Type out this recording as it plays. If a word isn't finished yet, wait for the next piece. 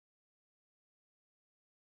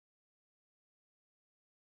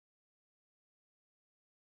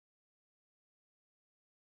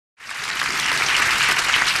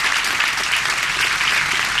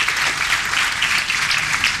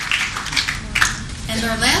And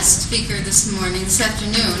our last speaker this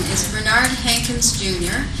afternoon, is Bernard Hankins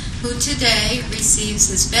Jr., who today receives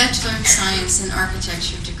his Bachelor of Science in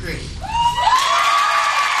Architecture degree.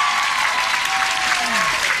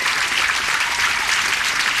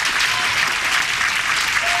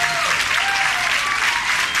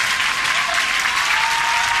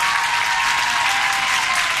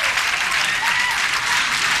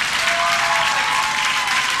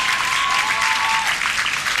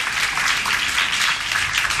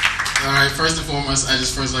 All right, first and foremost, I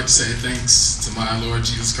just first like to say thanks to my Lord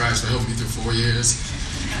Jesus Christ for helping me through 4 years.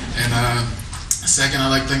 And second, I'd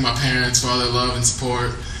like to thank my parents for all their love and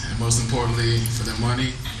support, and most importantly, for their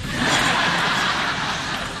money.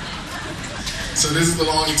 So this is the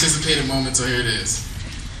long anticipated moment, so here it is.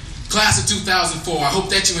 Class of 2004, I hope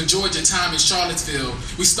that you enjoyed your time in Charlottesville.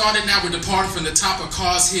 We started now, we're departing from the top of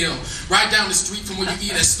Cars Hill, right down the street from where you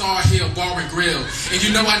eat at Star Hill Bar and Grill. And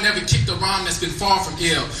you know I never kicked a rhyme that's been far from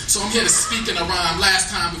ill. So I'm here to speak in a rhyme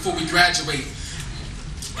last time before we graduate.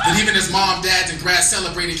 But even as mom, dads, and grads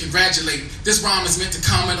celebrate and congratulate, this rhyme is meant to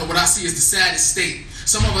comment on what I see as the saddest state.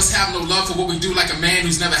 Some of us have no love for what we do, like a man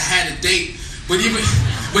who's never had a date. But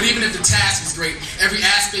even if the task is great, every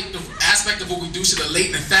aspect of what we do should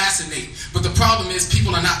elate and fascinate. But the problem is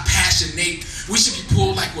people are not passionate. We should be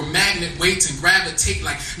pulled like we're magnet weights and gravitate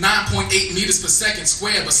like 9.8 meters per second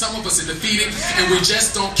square. But some of us are defeated and we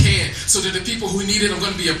just don't care. So to the people who need it, I'm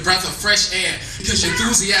going to be a breath of fresh air. Because your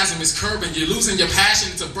enthusiasm is curbing. You're losing your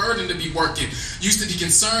passion. It's a burden to be working. Used to be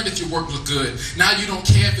concerned if your work looked good. Now you don't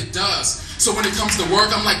care if it does. So when it comes to work,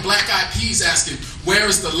 I'm like Black Eyed Peas asking, where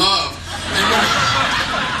is the love?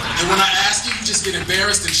 And when I ask you, you just get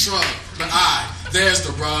embarrassed and shrug. But there's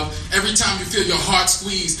the rub. Every time you feel your heart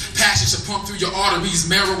squeeze, passion should pump through your arteries,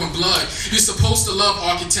 marrow and blood. You're supposed to love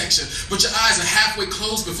architecture, but your eyes are halfway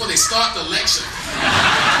closed before they start the lecture.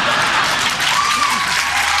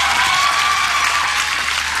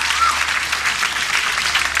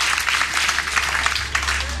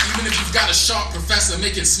 Even if you've got a sharp professor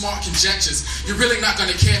making smart conjectures, you're really not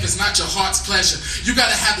going to care if it's not your heart's pleasure. You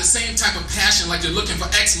got to have the same type of passion like you're looking for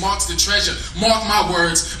X marks the treasure. Mark my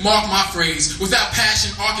words, mark my phrase. Without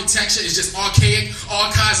passion, architecture is just archaic,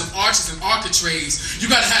 archives of arches and architraves. You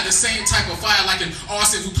got to have the same type of fire like an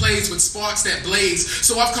arson who plays with sparks that blaze.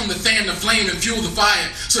 So I've come to fan the flame and fuel the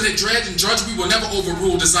fire, so that dread and drudgery will never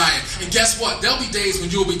overrule desire. And guess what? There'll be days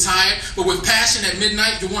when you'll be tired, but with passion at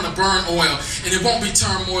midnight, you want to burn oil. And it won't be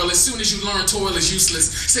turmoil. As soon as you learn toil is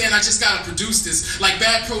useless, saying I just gotta produce this, like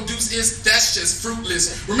bad produce is, that's just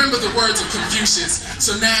fruitless. Remember the words of Confucius.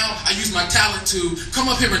 So now I use my talent to come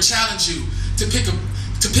up here and challenge you to pick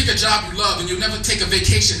a job you love, and you'll never take a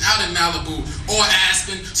vacation out in Malibu or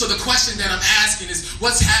Aspen. So the question that I'm asking is,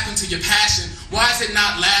 what's happened to your passion? Why is it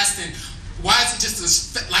not lasting? Why is it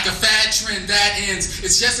just like a fad trend that ends?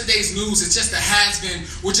 It's yesterday's news, it's just a has-been.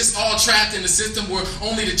 We're just all trapped in a system where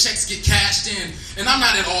only the checks get cashed in. And I'm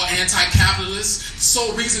not at all anti-capitalist. The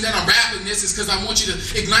sole reason that I'm rapping this is because I want you to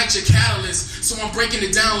ignite your catalyst. So I'm breaking it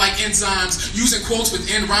down like enzymes, using quotes with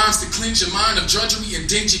end rhymes to cleanse your mind of drudgery and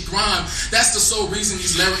dingy grime. That's the sole reason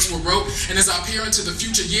these lyrics were wrote. And as I peer into the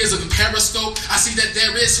future years of the periscope, I see that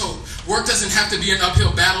there is hope. Work doesn't have to be an uphill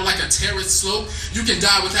battle like a terrace slope. You can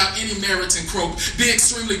die without any merit and croak. Be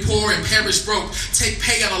extremely poor and perish broke. Take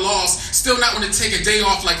pay at a loss. Still not want to take a day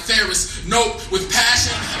off like Ferris. Nope. With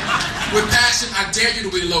passion, I dare you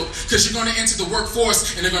to elope. Because you're going to enter the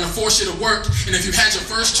workforce and they're going to force you to work. And if you had your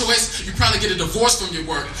first choice, you probably get a divorce from your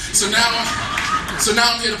work. So now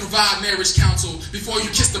I'm here to provide marriage counsel. Before you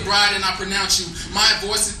kiss the bride and I pronounce you, my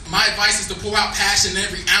advice is to pour out passion in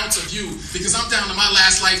every ounce of you. Because I'm down to my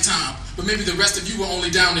last lifetime. But maybe the rest of you were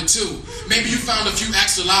only down to 2. Maybe you found a few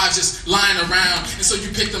extra lives just lying around, and so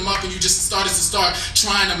you picked them up and you just started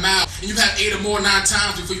trying them out. And you had 8 or more 9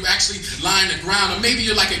 times before you actually lie in the ground. Or maybe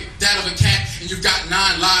you're like that of a cat and you've got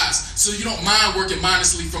 9 lives. So you don't mind working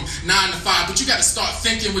mindlessly from 9 to 5, but you got to start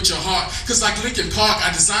thinking with your heart. Because like Linkin Park,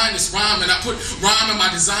 I designed this rhyme and I put rhyme in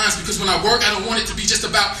my designs because when I work, I don't want it to be just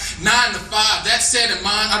about 9 to 5. That said in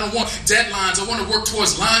mind, I don't want deadlines. I want to work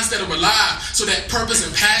towards lines that are alive, so that purpose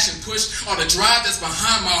and passion push are the drive that's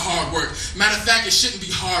behind my hard work. Matter of fact, it shouldn't be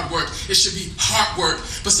hard work. It should be heart work.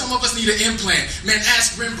 But some of us need an implant. Man,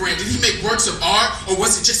 ask Rembrandt, did he make works of art or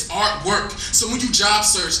was it just artwork? So when you job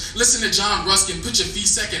search, listen to John Ruskin, put your feet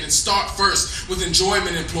second and start first with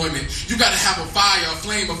enjoyment employment. You got to have a fire, a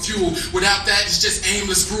flame, a fuel. Without that, it's just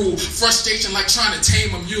aimless rule. Frustration like trying to tame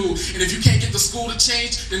a mule. And if you can't get the school to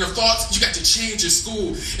change, then the thoughts, you got to change your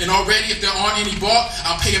school. And already, if there aren't any bought,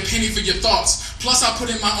 I'll pay a penny for your thoughts. Plus, I put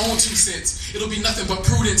in my own 2 2 cents. It'll be nothing but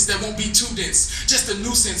prudence that won't be too dense. Just a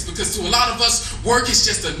nuisance, because to a lot of us, work is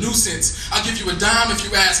just a nuisance. I'll give you a dime if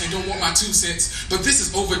you ask and don't want my 2 cents. But this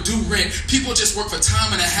is overdue rent. People just work for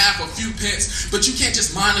time and a half, a few pence. But you can't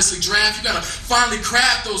just mindlessly draft. You gotta finally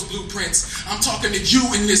craft those blueprints. I'm talking to you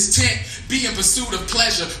in this tent. Be in pursuit of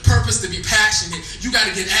pleasure, purpose to be passionate. You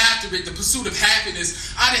gotta get after it, the pursuit of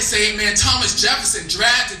happiness. I didn't say it, man. Thomas Jefferson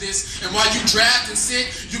drafted this. And while you draft and sit,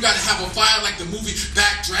 you gotta have a fire like the movie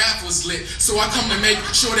Backdraft was lit. So I come to make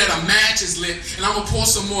sure that a match is lit. And I'm gonna pour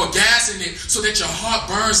some more gas in it so that your heart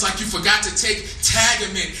burns like you forgot to take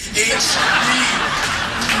Tagament. HB.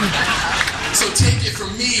 So take it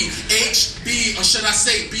from me, HB, or should I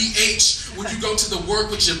say BH. When you go to the work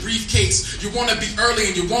with your briefcase, you want to be early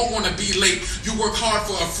and you won't want to be late. You work hard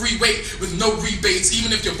for a free weight with no rebates,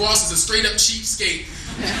 even if your boss is a straight up cheapskate.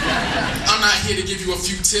 I'm not here to give you a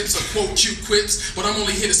few tips or quote cute quips, but I'm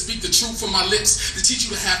only here to speak the truth from my lips, to teach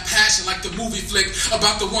you to have passion like the movie flick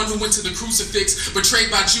about the one who went to the crucifix,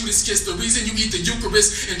 betrayed by Judas' kiss, the reason you eat the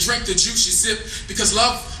Eucharist and drink the juice you sip, because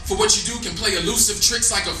love for what you do can play elusive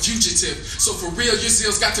tricks like a fugitive. So for real, your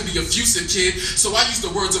zeal's got to be effusive, kid. So I use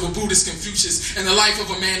the words of a Buddhist Confucius and the life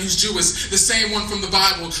of a man who's Jewish, the same one from the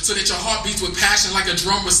Bible, so that your heart beats with passion like a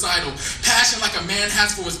drum recital. Passion like a man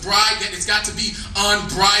has for his bride, yet it's got to be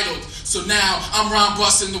unbridled. So now I'm rhyme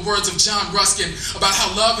busting the words of John Ruskin about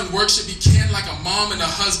how love and work should be kin like a mom and a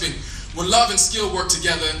husband. When love and skill work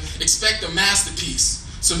together, expect a masterpiece.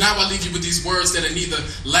 So now I leave you with these words that are neither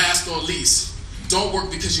last or least. Don't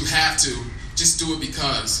work because you have to. Just do it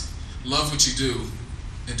because. Love what you do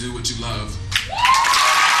and do what you love.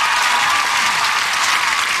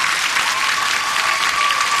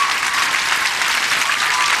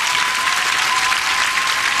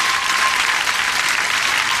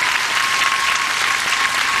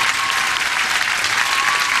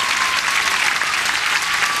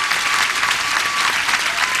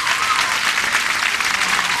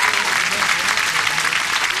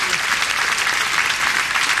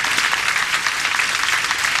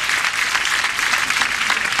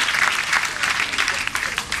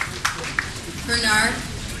 Bernard,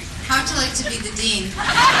 how'd you like to be the dean? You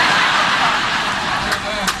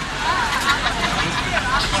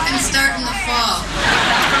can start in the fall.